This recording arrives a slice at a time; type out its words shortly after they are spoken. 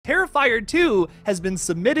Terrifier 2 has been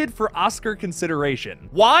submitted for Oscar consideration.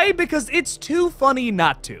 Why? Because it's too funny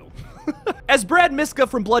not to. As Brad Miska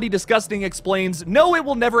from Bloody Disgusting explains, no, it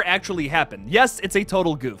will never actually happen. Yes, it's a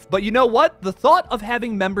total goof, but you know what? The thought of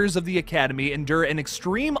having members of the Academy endure an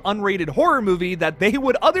extreme unrated horror movie that they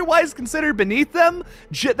would otherwise consider beneath them,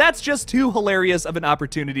 that's just too hilarious of an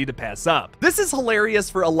opportunity to pass up. This is hilarious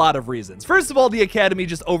for a lot of reasons. First of all, the Academy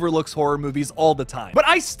just overlooks horror movies all the time, but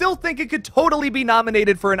I still think it could totally be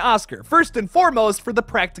nominated for an Oscar, first and foremost for the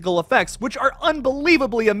practical effects, which are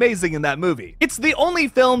unbelievably amazing in that movie. It's the only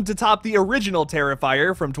film to top the original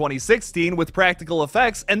Terrifier from 2016 with practical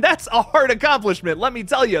effects, and that's a hard accomplishment, let me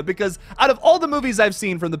tell you, because out of all the movies I've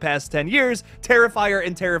seen from the past 10 years, Terrifier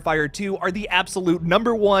and Terrifier 2 are the absolute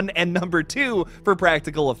 #1 and #2 for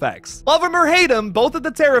practical effects. Love them or hate them, both of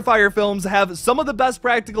the Terrifier films have some of the best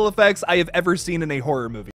practical effects I have ever seen in a horror movie.